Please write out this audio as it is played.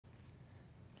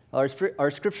Our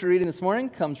scripture reading this morning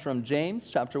comes from James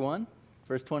chapter 1,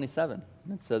 verse 27.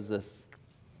 It says this: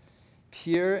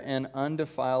 "Pure and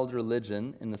undefiled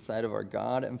religion in the sight of our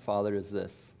God and Father is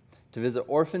this, to visit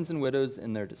orphans and widows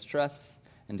in their distress,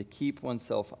 and to keep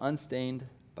oneself unstained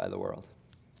by the world."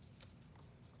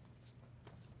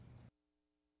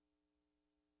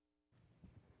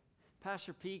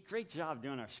 Pastor Pete, great job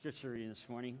doing our scripture reading this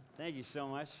morning. Thank you so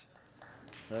much.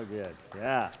 So good.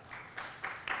 Yeah.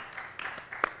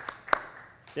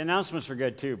 The announcements were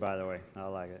good too, by the way. I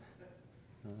like it.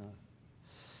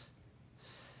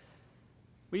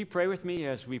 Will you pray with me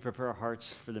as we prepare our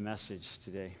hearts for the message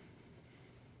today?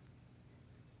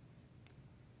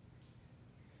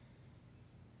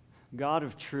 God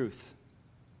of truth,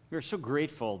 we are so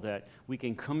grateful that we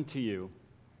can come to you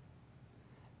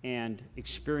and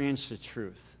experience the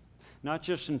truth, not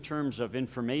just in terms of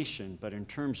information, but in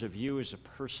terms of you as a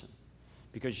person,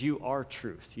 because you are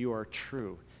truth, you are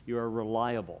true, you are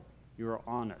reliable, you are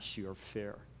honest, you are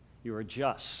fair, you are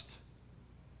just.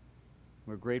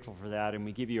 We're grateful for that, and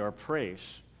we give you our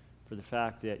praise for the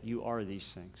fact that you are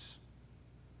these things.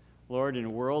 Lord, in a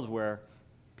world where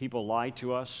people lie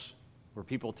to us, where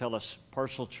people tell us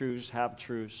partial truths,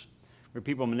 half-truths, where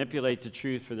people manipulate the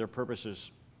truth for their purposes,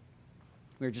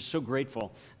 we're just so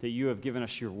grateful that you have given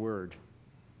us your word.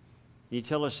 You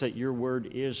tell us that your word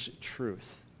is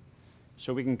truth.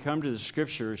 So we can come to the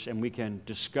scriptures and we can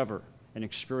discover and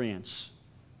experience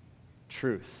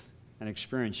truth and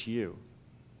experience you.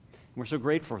 And we're so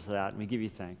grateful for that, and we give you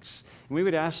thanks. And we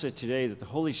would ask that today that the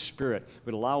Holy Spirit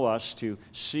would allow us to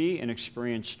see and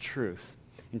experience truth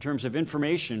in terms of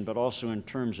information, but also in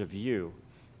terms of you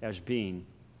as being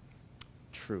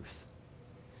truth.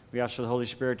 We ask for the Holy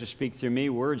Spirit to speak through me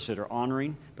words that are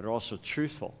honoring, but are also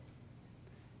truthful.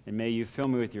 And may you fill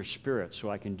me with your Spirit so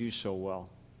I can do so well.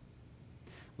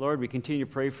 Lord, we continue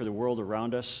to pray for the world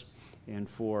around us and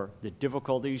for the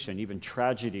difficulties and even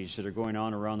tragedies that are going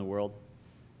on around the world.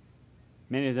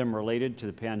 Many of them related to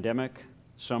the pandemic,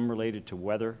 some related to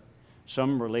weather,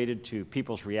 some related to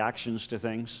people's reactions to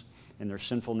things and their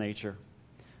sinful nature.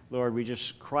 Lord, we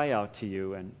just cry out to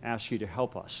you and ask you to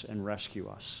help us and rescue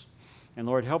us. And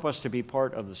Lord, help us to be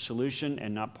part of the solution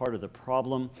and not part of the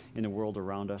problem in the world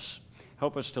around us.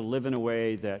 Help us to live in a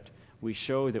way that we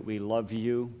show that we love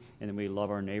you and that we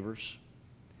love our neighbors.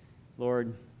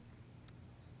 Lord,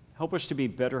 help us to be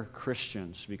better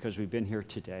Christians because we've been here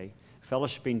today,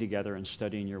 fellowshipping together and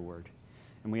studying your word.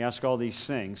 And we ask all these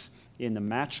things in the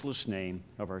matchless name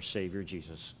of our Savior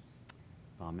Jesus.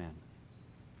 Amen.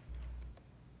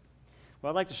 Well,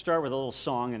 I'd like to start with a little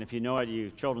song, and if you know it, you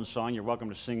children's song, you're welcome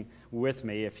to sing with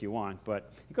me if you want,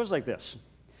 but it goes like this.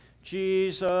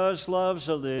 Jesus loves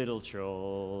the little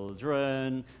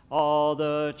children, all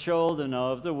the children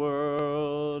of the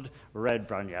world. Red,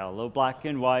 brown, yellow, black,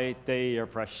 and white, they are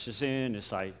precious in his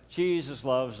sight. Jesus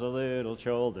loves the little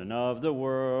children of the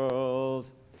world.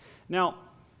 Now,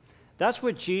 that's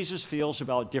what Jesus feels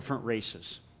about different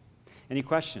races. Any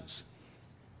questions?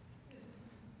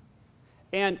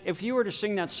 And if you were to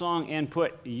sing that song and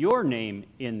put your name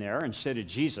in there instead of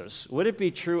Jesus, would it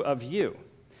be true of you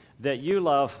that you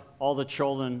love all the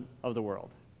children of the world?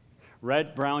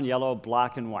 Red, brown, yellow,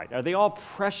 black, and white. Are they all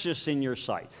precious in your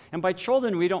sight? And by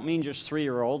children, we don't mean just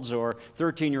 3-year-olds or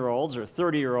 13-year-olds or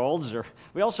 30-year-olds.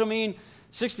 We also mean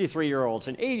 63-year-olds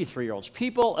and 83-year-olds.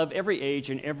 People of every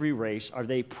age and every race, are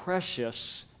they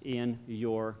precious in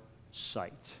your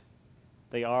sight?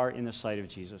 They are in the sight of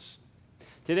Jesus.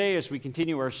 Today, as we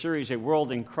continue our series, A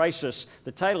World in Crisis,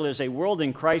 the title is A World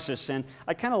in Crisis, and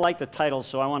I kind of like the title,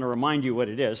 so I want to remind you what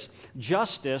it is.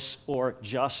 Justice or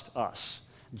just us.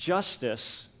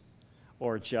 Justice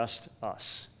or just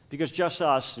us. Because just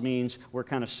us means we're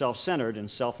kind of self-centered and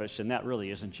selfish, and that really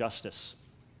isn't justice.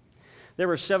 There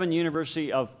were 7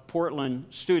 University of Portland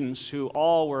students who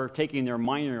all were taking their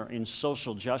minor in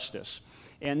social justice.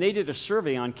 And they did a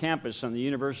survey on campus on the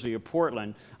University of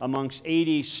Portland amongst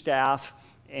 80 staff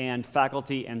and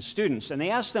faculty and students. And they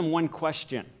asked them one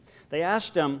question. They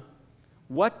asked them,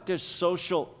 what does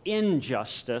social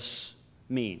injustice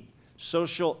mean?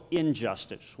 Social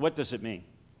injustice. What does it mean?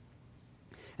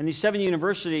 And these 7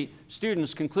 university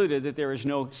students concluded that there is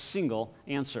no single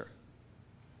answer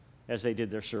as they did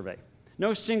their survey.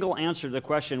 No single answer to the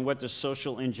question, what does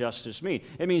social injustice mean?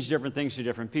 It means different things to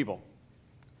different people.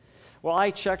 Well,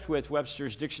 I checked with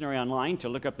Webster's Dictionary Online to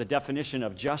look up the definition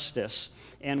of justice,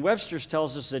 and Webster's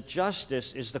tells us that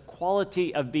justice is the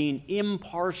quality of being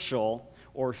impartial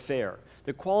or fair.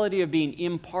 The quality of being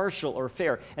impartial or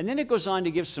fair. And then it goes on to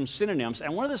give some synonyms,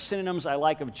 and one of the synonyms I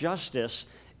like of justice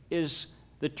is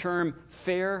the term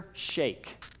fair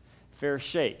shake. Fair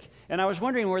shake. And I was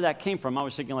wondering where that came from. I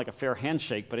was thinking like a fair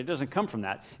handshake, but it doesn't come from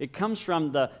that. It comes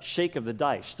from the shake of the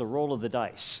dice, the roll of the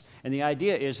dice. And the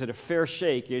idea is that a fair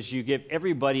shake is you give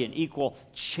everybody an equal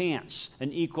chance,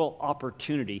 an equal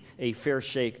opportunity, a fair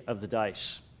shake of the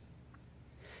dice.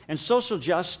 And social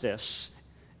justice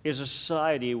is a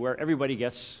society where everybody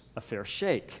gets a fair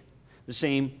shake, the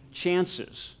same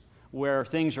chances, where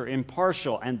things are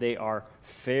impartial and they are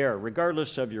fair,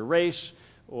 regardless of your race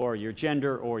or your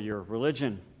gender or your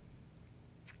religion.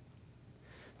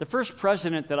 The first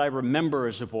president that I remember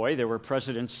as a boy, there were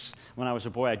presidents when I was a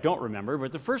boy I don't remember,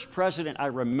 but the first president I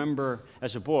remember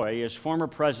as a boy is former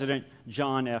President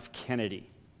John F. Kennedy.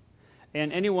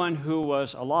 And anyone who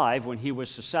was alive when he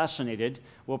was assassinated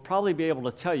will probably be able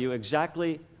to tell you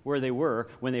exactly where they were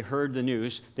when they heard the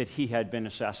news that he had been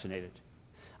assassinated.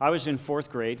 I was in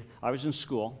 4th grade. I was in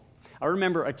school. I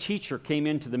remember a teacher came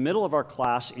into the middle of our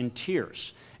class in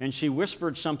tears, and she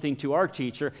whispered something to our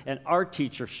teacher, and our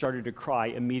teacher started to cry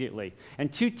immediately.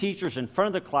 And 2 teachers in front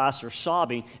of the class are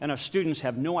sobbing, and our students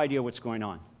have no idea what's going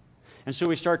on. And so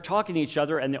we start talking to each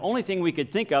other, and the only thing we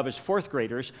could think of as 4th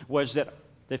graders was that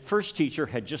the first teacher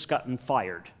had just gotten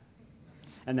fired.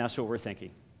 And that's what we're thinking.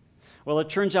 Well, it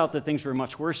turns out that things were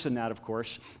much worse than that, of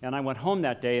course, and I went home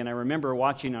that day, and I remember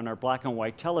watching on our black and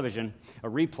white television a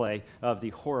replay of the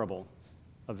horrible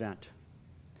event.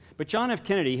 But John F.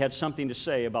 Kennedy had something to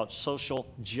say about social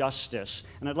justice,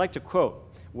 and I'd like to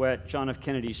quote what John F.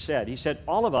 Kennedy said. He said,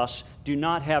 "All of us do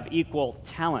not have equal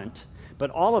talent, but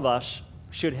all of us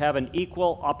should have an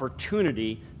equal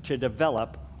opportunity to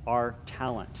develop our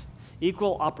talent."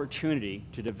 Equal opportunity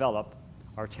to develop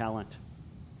our talent.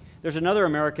 There's another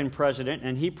American president,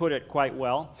 and he put it quite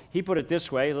well. He put it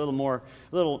this way, a little more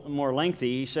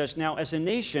lengthy. He says, "Now, as a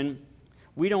nation,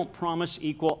 we don't promise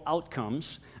equal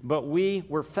outcomes, but we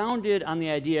were founded on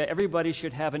the idea everybody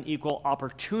should have an equal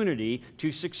opportunity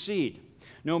to succeed,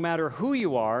 no matter who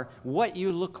you are, what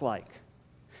you look like.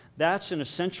 That's an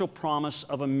essential promise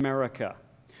of America.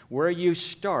 Where you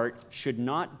start should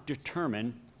not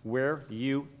determine where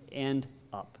you end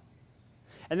up."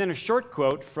 And then a short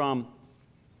quote from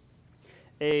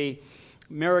an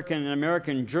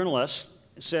American journalist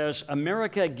says,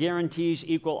 "America guarantees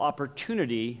equal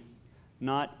opportunity,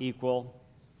 not equal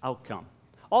outcome."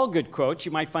 All good quotes.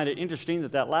 You might find it interesting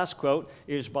that that last quote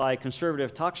is by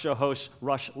conservative talk show host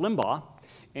Rush Limbaugh,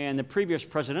 and the previous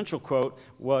presidential quote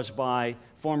was by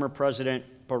former President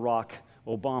Barack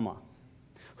Obama.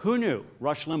 Who knew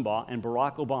Rush Limbaugh and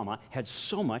Barack Obama had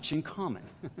so much in common?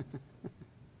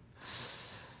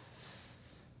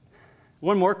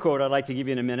 One more quote I'd like to give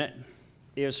you in a minute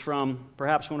is from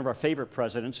perhaps one of our favorite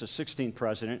presidents, the 16th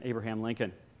president, Abraham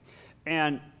Lincoln.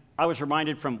 And I was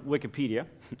reminded from Wikipedia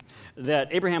that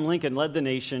Abraham Lincoln led the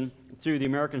nation through the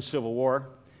American Civil War,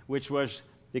 which was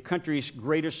the country's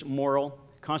greatest moral,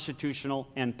 constitutional,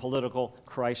 and political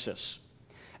crisis.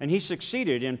 And he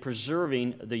succeeded in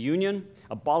preserving the Union,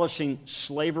 abolishing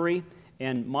slavery,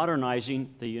 and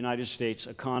modernizing the United States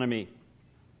economy.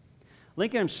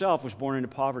 Lincoln himself was born into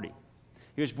poverty.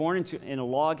 He was born in a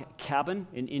log cabin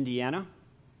in Indiana.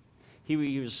 He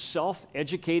was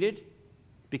self-educated,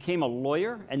 became a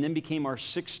lawyer, and then became our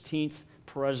 16th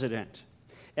president.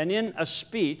 And in a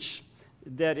speech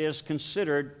that is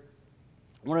considered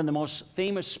one of the most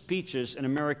famous speeches in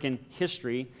American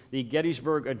history, the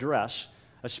Gettysburg Address,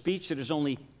 a speech that is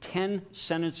only 10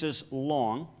 sentences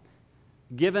long,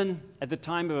 given at the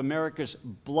time of America's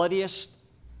bloodiest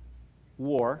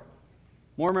war.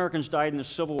 More Americans died in the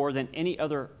Civil War than any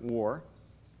other war.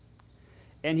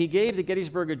 And he gave the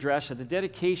Gettysburg Address at the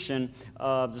dedication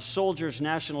of the Soldiers'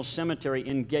 National Cemetery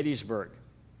in Gettysburg.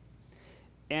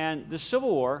 And the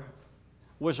Civil War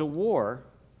was a war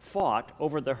fought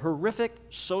over the horrific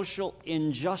social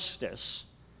injustice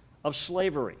of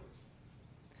slavery.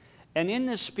 And in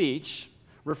this speech,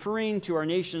 referring to our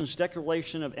nation's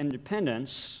Declaration of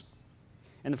Independence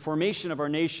and the formation of our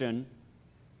nation,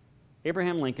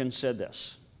 Abraham Lincoln said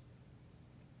this: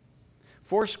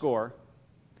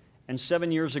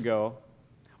 77 years ago,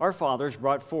 our fathers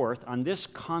brought forth on this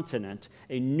continent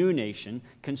a new nation,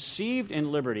 conceived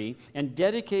in liberty and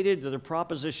dedicated to the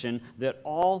proposition that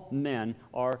all men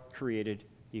are created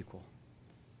equal.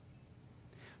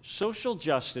 Social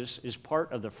justice is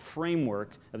part of the framework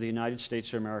of the United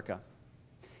States of America.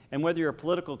 And whether you're a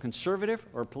political conservative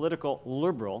or a political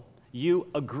liberal, you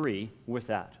agree with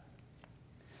that.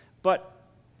 But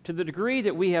to the degree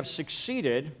that we have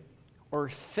succeeded or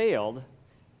failed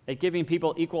at giving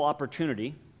people equal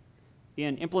opportunity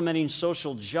in implementing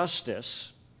social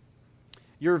justice,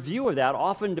 your view of that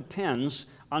often depends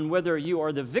on whether you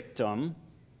are the victim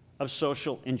of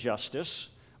social injustice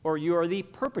or you are the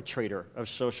perpetrator of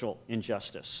social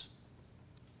injustice.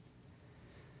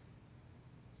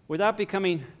 Without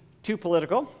becoming too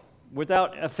political,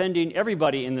 without offending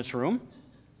everybody in this room,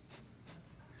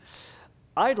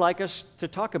 I'd like us to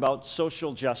talk about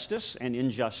social justice and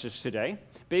injustice today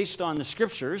based on the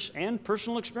scriptures and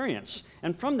personal experience.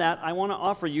 And from that, I want to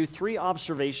offer you 3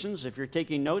 observations. If you're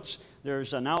taking notes,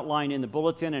 there's an outline in the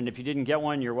bulletin, and if you didn't get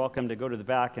one, you're welcome to go to the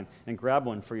back and grab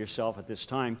one for yourself at this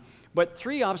time. But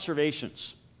 3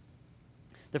 observations.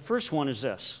 The first one is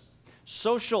this: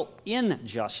 social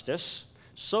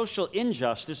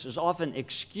injustice is often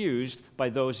excused by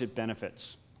those it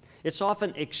benefits. It's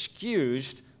often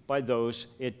excused by those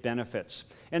it benefits.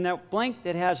 And that blank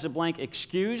that has the blank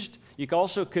excused, you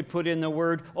also could put in the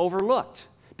word overlooked,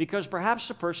 because perhaps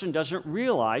the person doesn't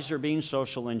realize they're being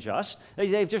social unjust.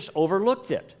 They've just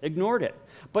overlooked it, ignored it.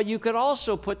 But you could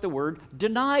also put the word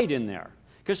denied in there,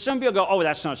 because some people go, oh,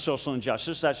 that's not social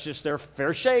injustice, that's just their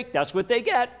fair shake, that's what they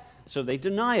get, so they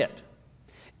deny it.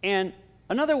 And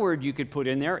another word you could put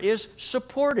in there is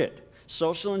supported.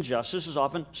 Social injustice is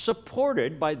often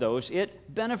supported by those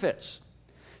it benefits.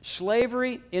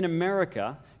 Slavery in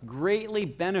America greatly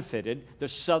benefited the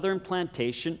southern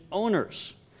plantation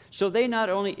owners. So they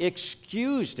not only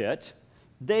excused it,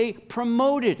 they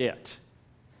promoted it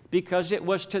because it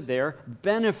was to their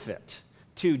benefit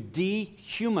to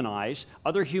dehumanize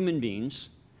other human beings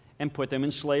and put them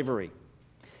in slavery.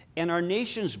 And our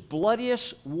nation's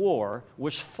bloodiest war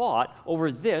was fought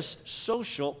over this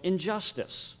social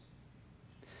injustice.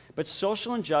 But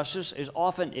social injustice is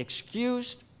often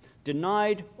excused,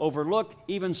 denied, overlooked,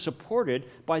 even supported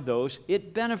by those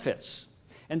it benefits.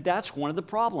 And that's one of the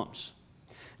problems.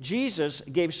 Jesus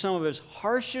gave some of his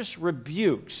harshest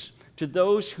rebukes to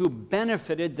those who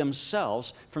benefited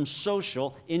themselves from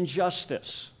social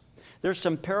injustice. There's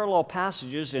some parallel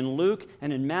passages in Luke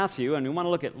and in Matthew, and we want to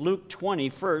look at Luke 20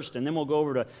 first, and then we'll go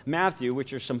over to Matthew,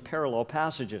 which are some parallel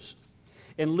passages.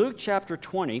 In Luke chapter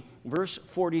 20, verse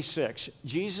 46,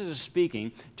 Jesus is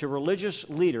speaking to religious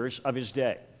leaders of his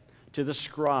day, to the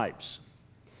scribes.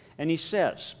 And he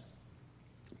says,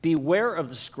 "Beware of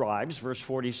the scribes," verse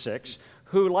 46,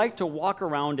 "who like to walk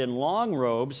around in long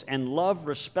robes and love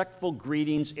respectful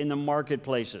greetings in the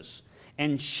marketplaces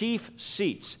and chief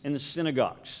seats in the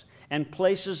synagogues and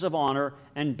places of honor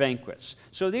and banquets."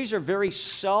 So these are very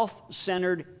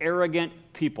self-centered, arrogant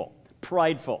people,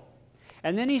 prideful.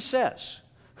 And then he says,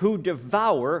 "who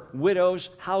devour widows'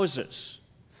 houses."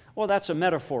 Well, that's a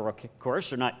metaphor, of course.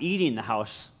 They're not eating the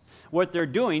house. What they're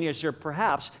doing is they're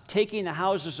perhaps taking the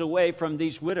houses away from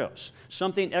these widows,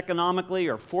 something economically,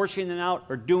 or forcing them out,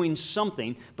 or doing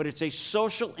something, but it's a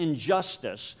social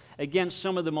injustice against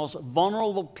some of the most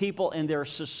vulnerable people in their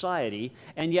society,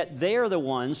 and yet they are the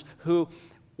ones who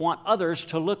want others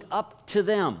to look up to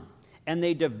them. And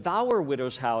they devour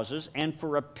widows' houses, and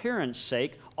for appearance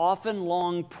sake, often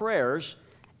long prayers.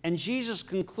 And Jesus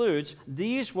concludes,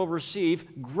 these will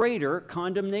receive greater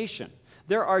condemnation.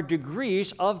 There are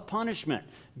degrees of punishment,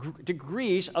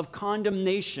 degrees of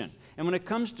condemnation. And when it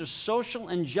comes to social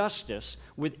injustice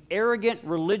with arrogant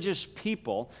religious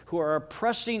people who are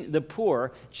oppressing the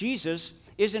poor, Jesus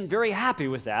isn't very happy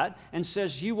with that and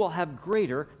says you will have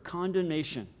greater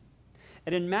condemnation.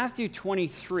 And in Matthew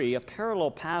 23, a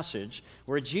parallel passage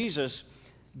where Jesus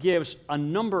gives a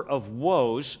number of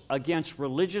woes against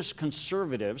religious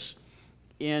conservatives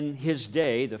in his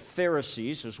day, the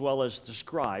Pharisees as well as the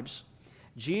scribes,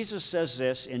 Jesus says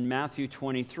this in Matthew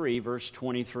 23, verse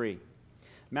 23.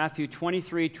 Matthew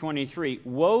 23, 23,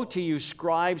 "Woe to you,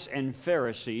 scribes and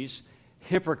Pharisees,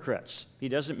 hypocrites." He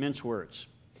doesn't mince words.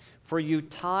 "For you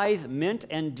tithe mint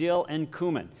and dill and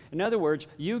cumin." In other words,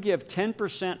 you give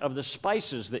 10% of the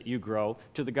spices that you grow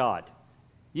to the God.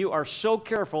 You are so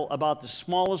careful about the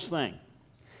smallest thing.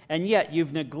 And yet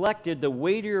you've neglected the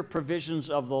weightier provisions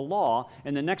of the law,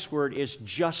 and the next word is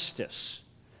justice.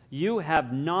 You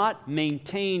have not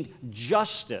maintained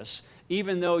justice,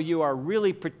 even though you are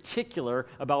really particular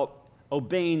about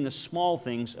obeying the small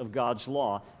things of God's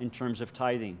law in terms of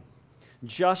tithing.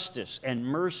 Justice and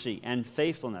mercy and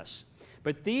faithfulness.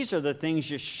 But these are the things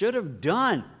you should have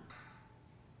done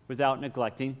without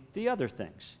neglecting the other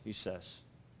things, he says.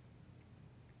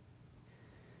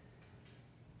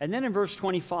 And then in verse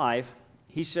 25,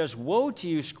 he says, "Woe to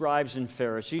you, scribes and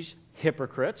Pharisees,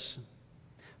 hypocrites!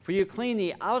 For you clean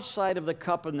the outside of the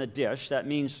cup and the dish," that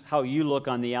means how you look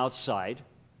on the outside,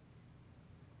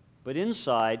 "but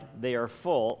inside they are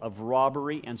full of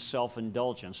robbery and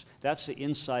self-indulgence." That's the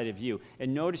inside of you.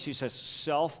 And notice he says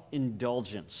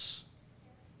self-indulgence.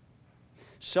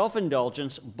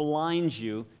 Self-indulgence blinds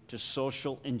you to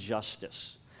social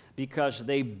injustice because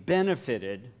they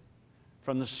benefited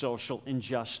from the social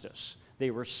injustice.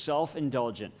 They were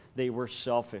self-indulgent. They were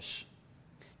selfish.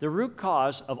 The root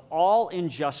cause of all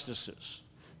injustices,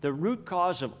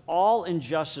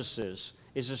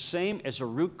 is the same as the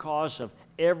root cause of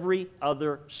every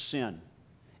other sin.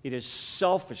 It is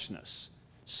selfishness,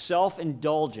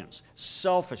 self-indulgence,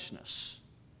 selfishness.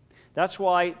 That's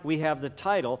why we have the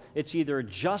title, it's either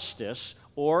justice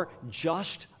or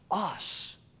just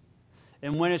us.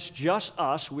 And when it's just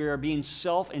us, we are being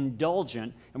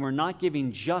self-indulgent and we're not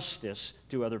giving justice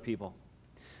to other people.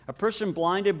 A person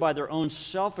blinded by their own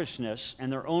selfishness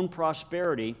and their own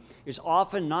prosperity is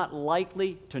often not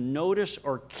likely to notice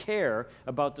or care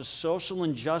about the social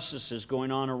injustices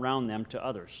going on around them to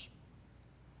others.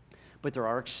 But there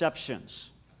are exceptions.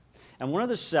 And one of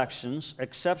the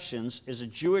exceptions is a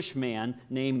Jewish man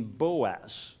named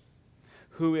Boaz,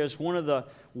 who is one of the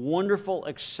wonderful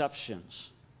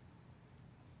exceptions.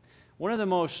 One of the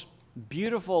most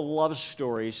beautiful love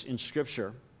stories in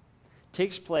Scripture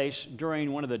takes place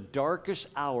during one of the darkest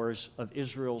hours of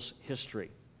Israel's history.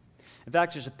 In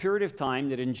fact, there's a period of time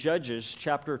that in Judges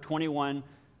chapter 21,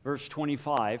 verse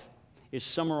 25, is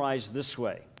summarized this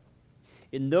way.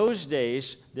 In those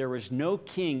days, there was no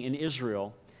king in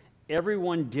Israel.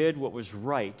 Everyone did what was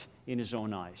right in his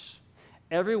own eyes.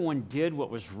 Everyone did what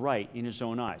was right in his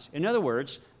own eyes. In other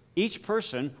words, each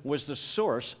person was the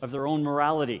source of their own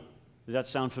morality. Does that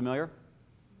sound familiar?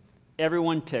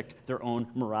 Everyone picked their own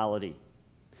morality.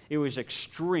 It was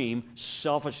extreme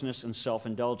selfishness and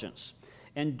self-indulgence.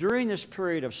 And during this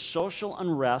period of social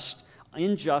unrest,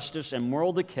 injustice, and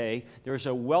moral decay, there's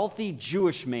a wealthy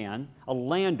Jewish man, a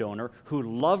landowner, who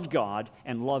loved God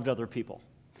and loved other people.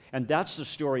 And that's the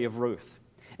story of Ruth.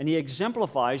 And he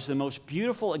exemplifies the most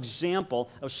beautiful example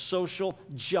of social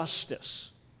justice.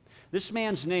 This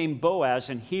man's name, Boaz,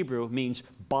 in Hebrew, means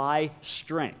by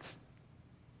strength.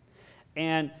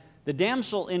 And the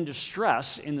damsel in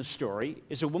distress in the story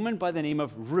is a woman by the name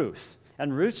of Ruth.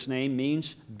 And Ruth's name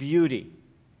means beauty.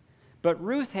 But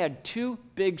Ruth had two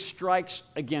big strikes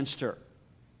against her.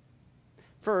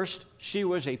 First, she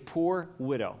was a poor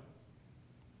widow.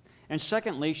 And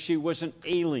secondly, she was an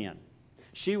alien.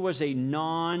 She was a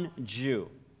non-Jew.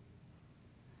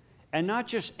 And not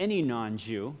just any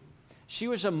non-Jew. She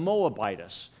was a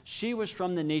Moabitess. She was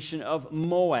from the nation of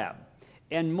Moab.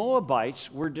 And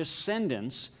Moabites were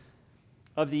descendants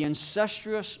of the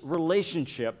incestuous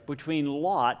relationship between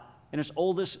Lot and his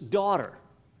oldest daughter.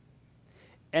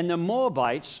 And the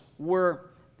Moabites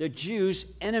were the Jews'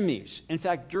 enemies. In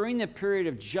fact, during the period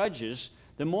of Judges,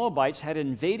 the Moabites had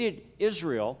invaded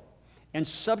Israel and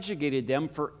subjugated them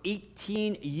for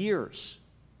 18 years.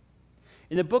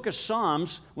 In the book of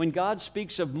Psalms, when God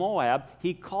speaks of Moab,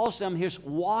 he calls them his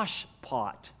wash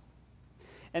pot.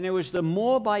 And it was the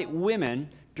Moabite women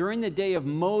during the day of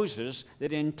Moses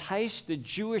that enticed the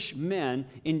Jewish men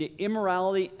into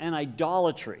immorality and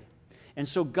idolatry. And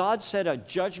so God set a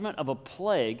judgment of a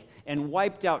plague and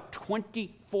wiped out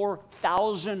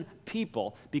 24,000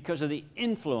 people because of the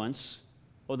influence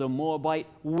of the Moabite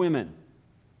women.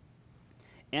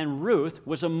 And Ruth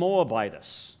was a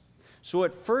Moabitess. So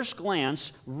at first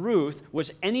glance, Ruth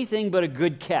was anything but a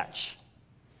good catch.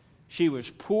 She was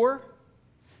poor,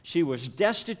 she was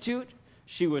destitute,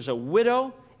 she was a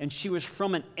widow, and she was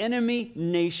from an enemy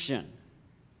nation.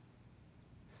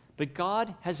 But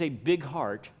God has a big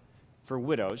heart for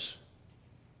widows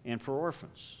and for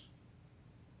orphans.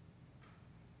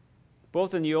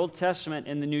 Both in the Old Testament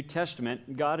and the New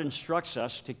Testament, God instructs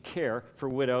us to care for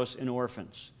widows and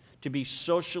orphans, to be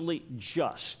socially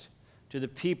just to the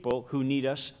people who need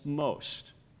us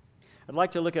most. I'd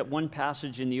like to look at one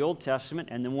passage in the Old Testament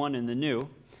and then one in the New.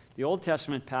 The Old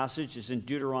Testament passage is in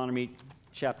Deuteronomy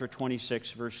chapter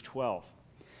 26, verse 12.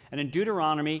 And in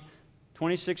Deuteronomy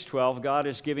 26:12, God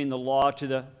is giving the law to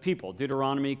the people.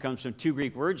 Deuteronomy comes from two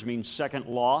Greek words, means second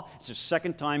law. It's the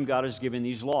second time God has given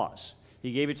these laws.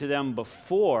 He gave it to them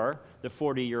before the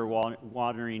 40-year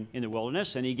wandering in the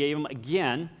wilderness, and he gave them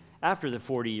again after the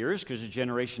 40 years because the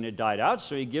generation had died out,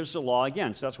 so he gives the law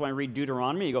again. So that's why I read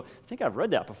Deuteronomy, you go, I think I've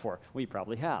read that before. Well, you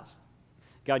probably have.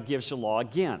 God gives the law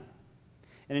again.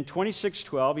 And in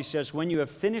 26:12, he says, when you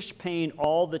have finished paying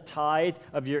all the tithe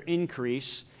of your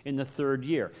increase in the third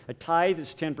year. A tithe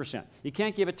is 10%. You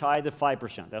can't give a tithe of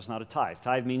 5%. That's not a tithe.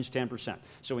 Tithe means 10%.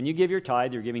 So when you give your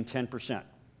tithe, you're giving 10%.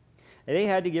 And they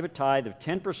had to give a tithe of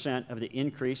 10% of the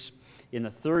increase in the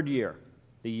third year,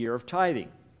 the year of tithing.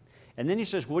 And then he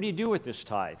says, what do you do with this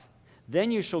tithe?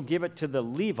 Then you shall give it to the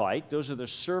Levite. Those are the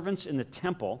servants in the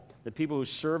temple, the people who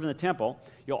serve in the temple.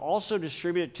 You'll also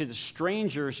distribute it to the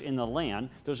strangers in the land.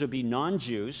 Those would be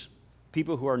non-Jews,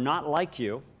 people who are not like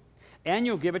you. And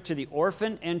you'll give it to the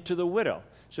orphan and to the widow.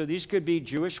 So these could be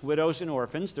Jewish widows and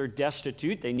orphans. They're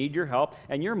destitute. They need your help,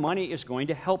 and your money is going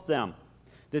to help them,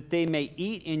 that they may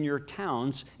eat in your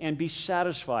towns and be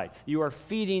satisfied. You are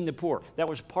feeding the poor. That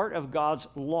was part of God's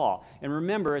law. And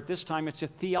remember, at this time, it's a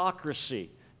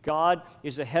theocracy. God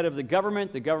is the head of the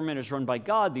government. The government is run by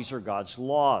God. These are God's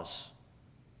laws.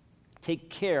 Take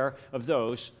care of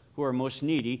those who are most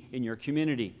needy in your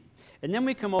community. And then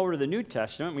we come over to the New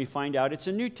Testament, and we find out it's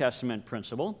a New Testament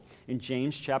principle in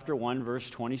James chapter 1, verse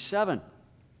 27.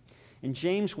 In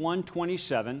James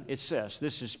 1:27, it says,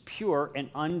 this is pure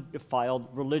and undefiled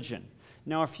religion.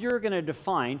 Now, if you're going to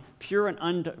define pure and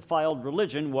undefiled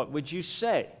religion, what would you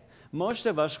say? Most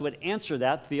of us would answer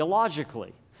that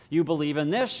theologically. You believe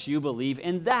in this, you believe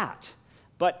in that.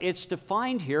 But it's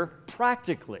defined here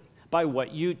practically by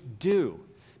what you do.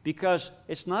 Because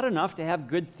it's not enough to have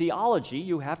good theology,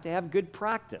 you have to have good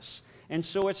practice. And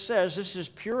so it says this is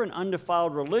pure and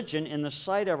undefiled religion in the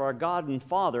sight of our God and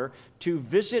Father to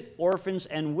visit orphans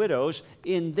and widows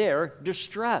in their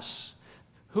distress.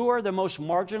 Who are the most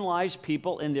marginalized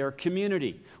people in their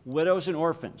community? Widows and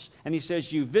orphans. And he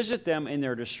says you visit them in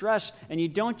their distress, and you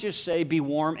don't just say be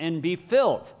warm and be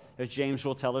filled, as James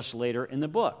will tell us later in the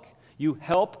book. You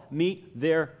help meet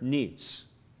their needs.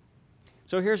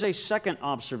 So here's a second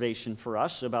observation for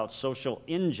us about social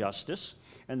injustice,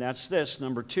 and that's this,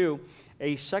 number 2,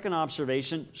 a second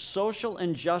observation: social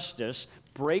injustice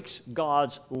breaks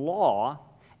God's law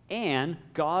and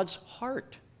God's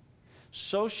heart.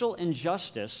 Social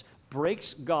injustice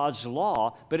breaks God's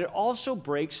law, but it also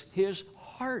breaks his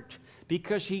heart,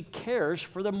 because he cares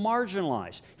for the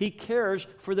marginalized. He cares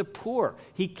for the poor.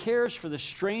 He cares for the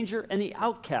stranger and the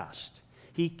outcast.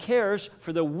 He cares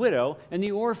for the widow and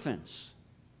the orphans.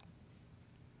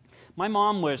 My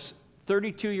mom was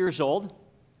 32 years old,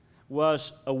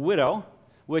 was a widow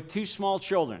with 2 small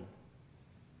children,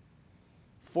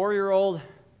 4-year-old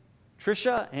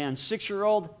Tricia and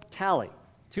 6-year-old Tally,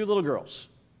 2 little girls,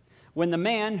 when the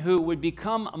man who would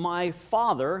become my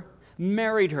father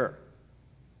married her.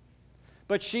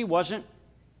 But she wasn't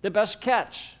the best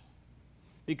catch,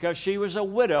 because she was a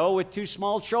widow with 2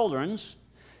 small children,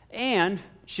 and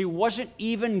she wasn't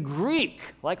even Greek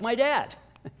like my dad.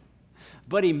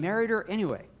 But he married her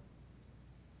anyway.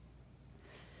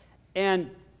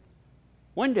 And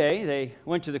one day they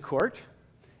went to the court,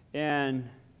 and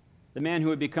the man who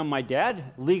would become my dad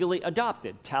legally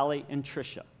adopted Tally and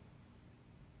Tricia.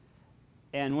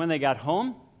 And when they got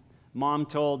home, Mom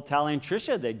told Tally and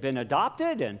Tricia they'd been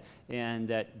adopted and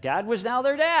that Dad was now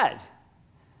their dad.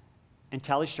 And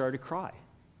Tally started to cry.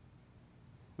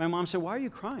 My mom said, "Why are you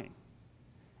crying?"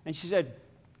 And she said,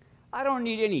 "I don't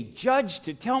need any judge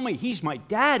to tell me he's my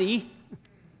daddy."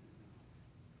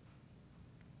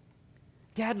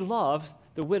 Dad loved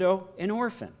the widow and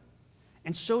orphan,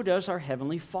 and so does our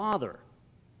Heavenly Father.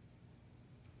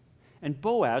 And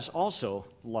Boaz also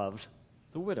loved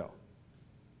the widow.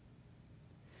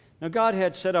 Now, God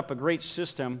had set up a great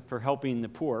system for helping the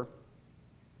poor,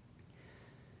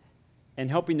 and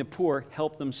helping the poor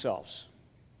help themselves.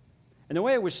 And the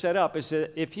way it was set up is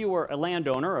that if you were a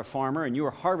landowner, a farmer, and you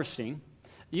were harvesting,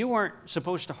 you weren't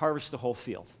supposed to harvest the whole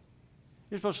field.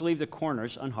 You're supposed to leave the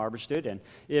corners unharvested, and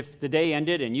if the day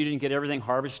ended and you didn't get everything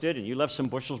harvested and you left some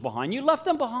bushels behind, you left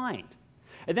them behind.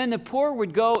 And then the poor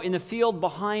would go in the field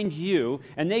behind you,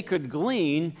 and they could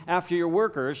glean after your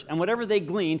workers, and whatever they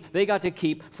gleaned, they got to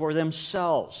keep for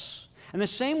themselves. And the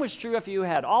same was true if you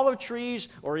had olive trees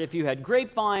or if you had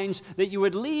grapevines, that you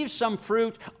would leave some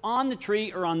fruit on the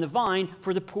tree or on the vine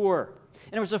for the poor.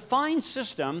 And it was a fine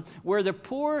system where the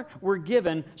poor were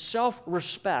given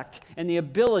self-respect and the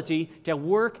ability to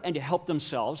work and to help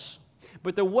themselves,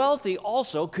 but the wealthy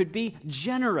also could be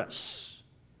generous.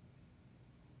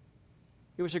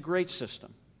 It was a great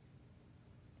system.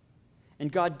 And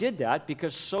God did that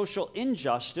because social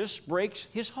injustice breaks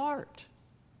his heart.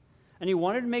 And he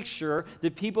wanted to make sure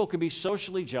that people could be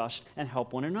socially just and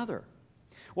help one another.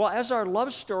 Well, as our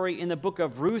love story in the book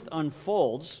of Ruth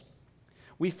unfolds,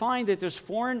 we find that this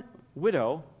foreign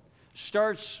widow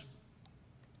starts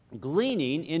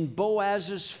gleaning in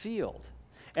Boaz's field.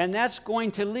 And that's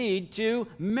going to lead to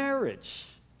marriage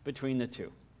between the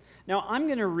two. Now, I'm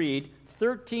going to read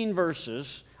 13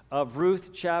 verses of Ruth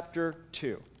chapter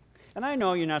 2. And I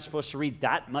know you're not supposed to read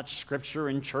that much scripture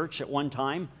in church at one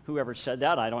time. Whoever said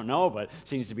that, I don't know, but it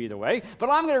seems to be the way. But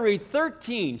I'm going to read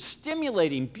 13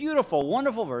 stimulating, beautiful,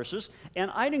 wonderful verses.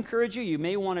 And I'd encourage you, you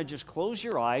may want to just close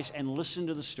your eyes and listen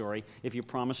to the story if you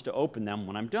promise to open them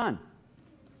when I'm done.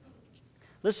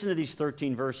 Listen to these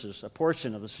 13 verses, a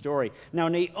portion of the story. Now,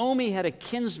 Naomi had a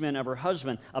kinsman of her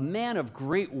husband, a man of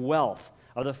great wealth,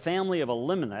 of the family of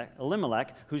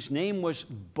Elimelech, whose name was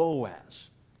Boaz.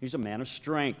 He's a man of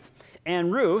strength.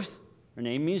 And Ruth, her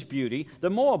name means beauty, the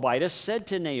Moabitess, said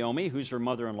to Naomi, who's her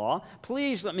mother-in-law,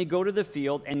 please let me go to the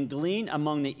field and glean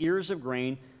among the ears of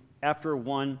grain after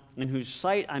one in whose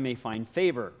sight I may find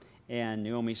favor. And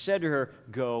Naomi said to her,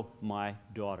 go, my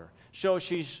daughter. So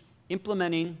she's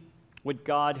implementing what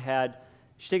God had,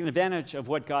 she's taking advantage of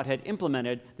what God had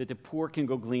implemented, that the poor can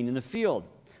go glean in the field.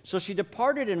 So she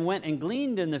departed and went and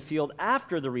gleaned in the field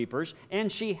after the reapers,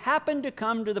 and she happened to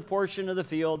come to the portion of the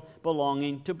field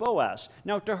belonging to Boaz.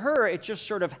 Now, to her, it just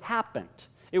sort of happened.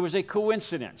 It was a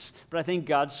coincidence, but I think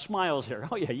God smiles here.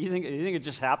 Oh, yeah, you think it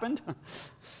just happened?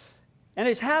 And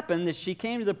it happened that she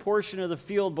came to the portion of the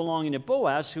field belonging to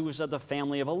Boaz, who was of the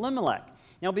family of Elimelech.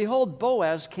 Now, behold,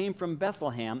 Boaz came from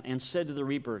Bethlehem and said to the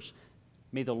reapers,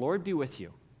 may the Lord be with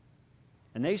you.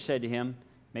 And they said to him,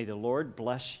 may the Lord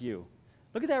bless you.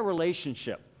 Look at that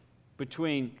relationship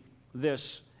between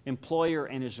this employer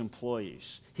and his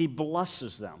employees. He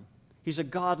blesses them. He's a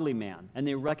godly man, and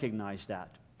they recognize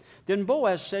that. Then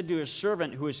Boaz said to his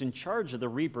servant who was in charge of the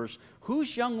reapers,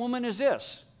 whose young woman is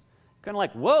this? Kind of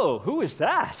like, whoa, who is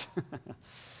that?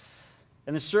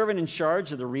 And the servant in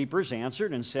charge of the reapers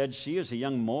answered and said, she is a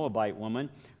young Moabite woman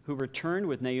who returned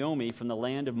with Naomi from the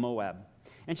land of Moab.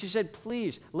 And she said,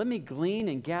 please, let me glean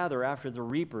and gather after the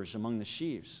reapers among the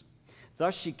sheaves.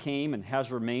 Thus she came and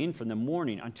has remained from the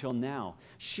morning until now.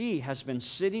 She has been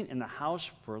sitting in the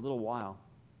house for a little while.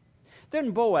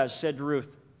 Then Boaz said to Ruth,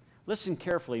 listen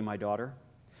carefully, my daughter.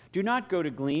 Do not go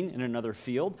to glean in another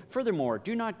field. Furthermore,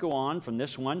 do not go on from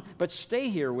this one, but stay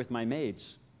here with my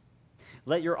maids.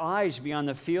 Let your eyes be on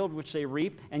the field which they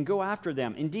reap, and go after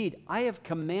them. Indeed, I have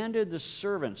commanded the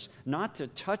servants not to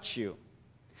touch you.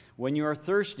 When you are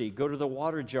thirsty, go to the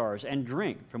water jars and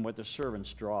drink from what the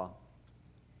servants draw.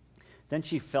 Then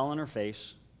she fell on her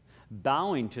face,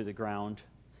 bowing to the ground,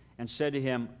 and said to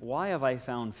him, why have I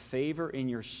found favor in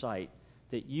your sight,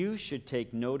 that you should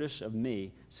take notice of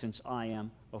me, since I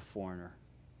am a foreigner?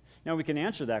 Now we can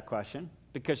answer that question,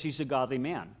 because he's a godly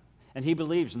man, and he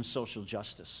believes in social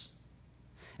justice.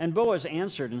 And Boaz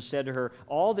answered and said to her,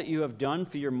 all that you have done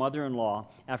for your mother-in-law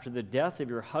after the death of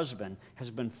your husband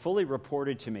has been fully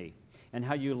reported to me, and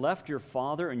how you left your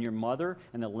father and your mother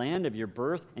and the land of your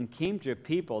birth and came to a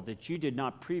people that you did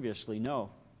not previously know.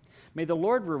 May the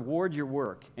Lord reward your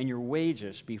work, and your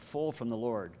wages be full from the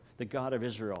Lord, the God of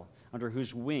Israel, under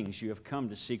whose wings you have come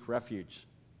to seek refuge.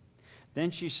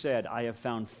 Then she said, I have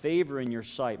found favor in your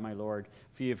sight, my Lord,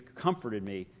 for you have comforted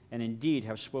me, and indeed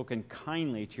have spoken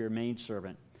kindly to your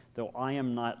maidservant, though I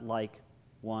am not like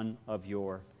one of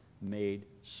your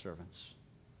maidservants.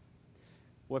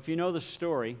 Well, if you know the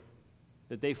story,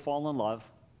 that they fall in love,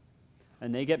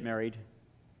 and they get married,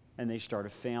 and they start a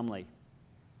family.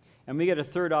 And we get a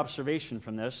third observation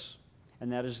from this,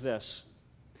 and that is this.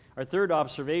 Our third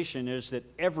observation is that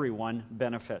everyone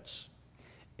benefits.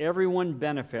 Everyone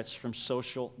benefits from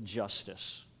social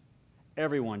justice.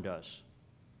 Everyone does.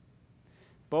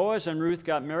 Boaz and Ruth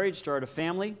got married, started a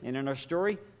family, and in our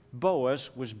story,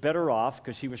 Boaz was better off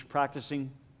because he was practicing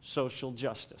social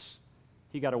justice.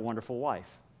 He got a wonderful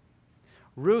wife.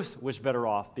 Ruth was better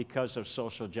off because of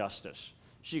social justice.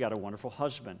 She got a wonderful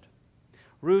husband.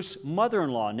 Ruth's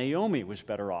mother-in-law, Naomi, was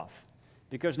better off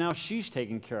because now she's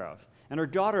taken care of, and her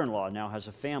daughter-in-law now has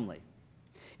a family.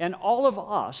 And all of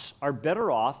us are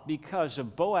better off because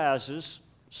of Boaz's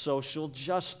social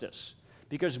justice,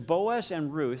 because Boaz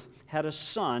and Ruth had a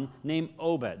son named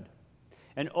Obed,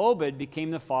 and Obed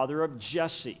became the father of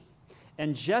Jesse,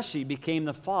 and Jesse became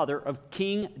the father of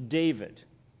King David.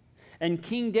 And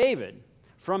King David,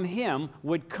 from him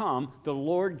would come the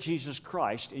Lord Jesus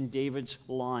Christ in David's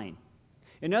line.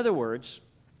 In other words,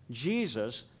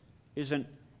 Jesus is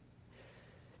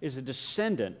a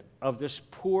descendant of this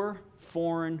poor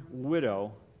foreign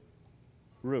widow,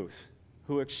 Ruth,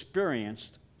 who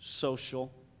experienced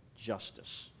social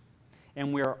justice.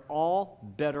 And we are all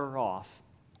better off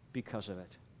because of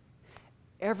it.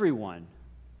 Everyone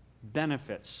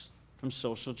benefits from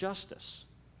social justice.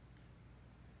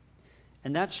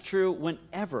 And that's true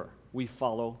whenever we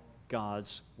follow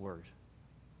God's word.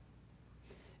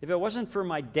 If it wasn't for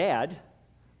my dad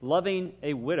loving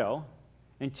a widow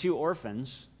and 2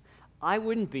 orphans, I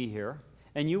wouldn't be here,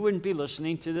 and you wouldn't be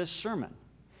listening to this sermon.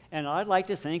 And I'd like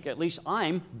to think at least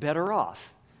I'm better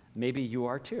off. Maybe you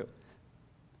are too.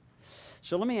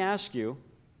 So let me ask you,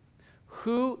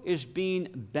 who is being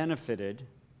benefited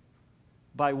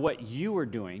by what you are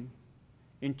doing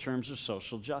in terms of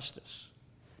social justice?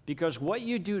 Because what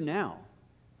you do now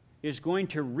is going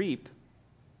to reap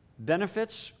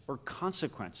benefits or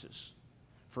consequences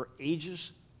for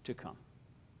ages to come.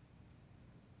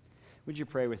 Would you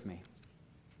pray with me?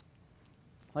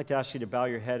 I'd like to ask you to bow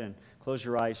your head and close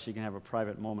your eyes so you can have a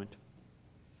private moment.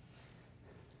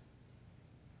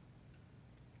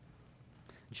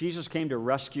 Jesus came to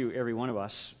rescue every one of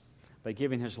us by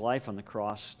giving his life on the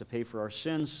cross to pay for our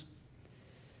sins.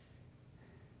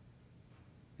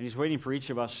 And he's waiting for each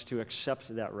of us to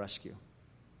accept that rescue.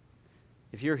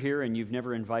 If you're here and you've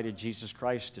never invited Jesus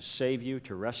Christ to save you,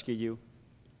 to rescue you,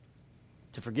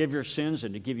 to forgive your sins,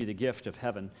 and to give you the gift of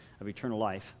heaven, of eternal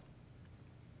life,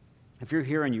 if you're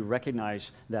here and you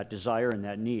recognize that desire and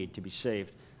that need to be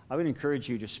saved, I would encourage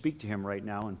you to speak to him right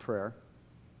now in prayer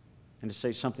and to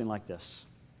say something like this.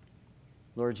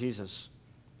 Lord Jesus,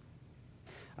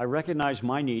 I recognize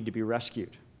my need to be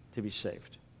rescued, to be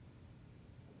saved.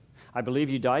 I believe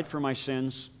you died for my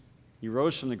sins, you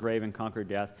rose from the grave and conquered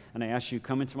death, and I ask you to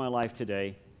come into my life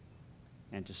today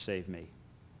and to save me.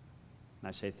 And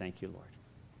I say thank you, Lord.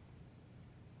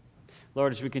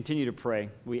 Lord, as we continue to pray,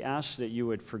 we ask that you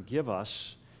would forgive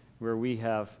us where we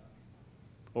have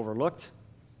overlooked,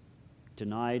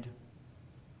 denied,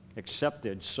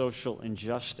 accepted social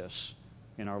injustice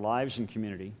in our lives and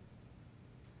community,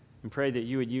 and pray that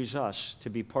you would use us to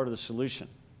be part of the solution,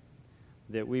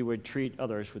 that we would treat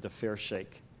others with a fair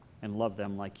shake and love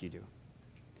them like you do.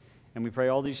 And we pray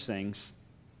all these things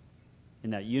in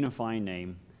that unifying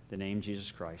name, the name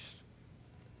Jesus Christ.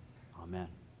 Amen.